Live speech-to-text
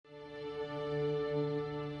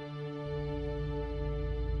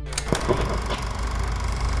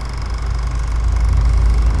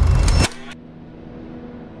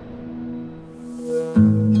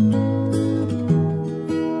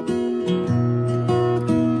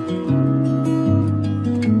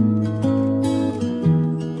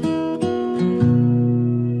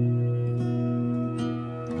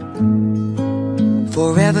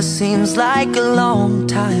Forever seems like a long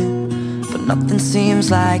time, but nothing seems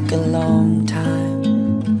like a long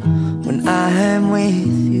time when I am with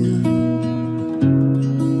you.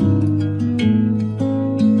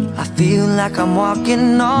 I feel like I'm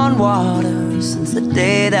walking on water since the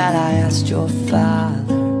day that I asked your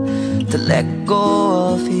father to let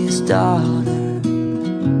go of his daughter.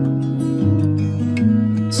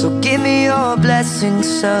 So give me your blessing,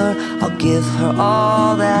 sir, I'll give her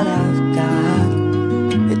all that I've got.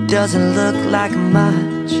 It doesn't look like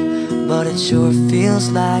much, but it sure feels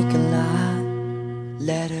like a lot.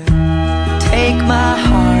 Let her take my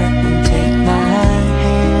heart and take my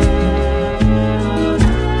hand.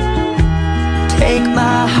 Take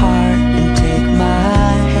my heart and take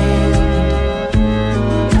my hand.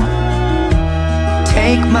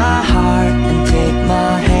 Take my heart and take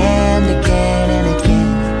my hand again and again.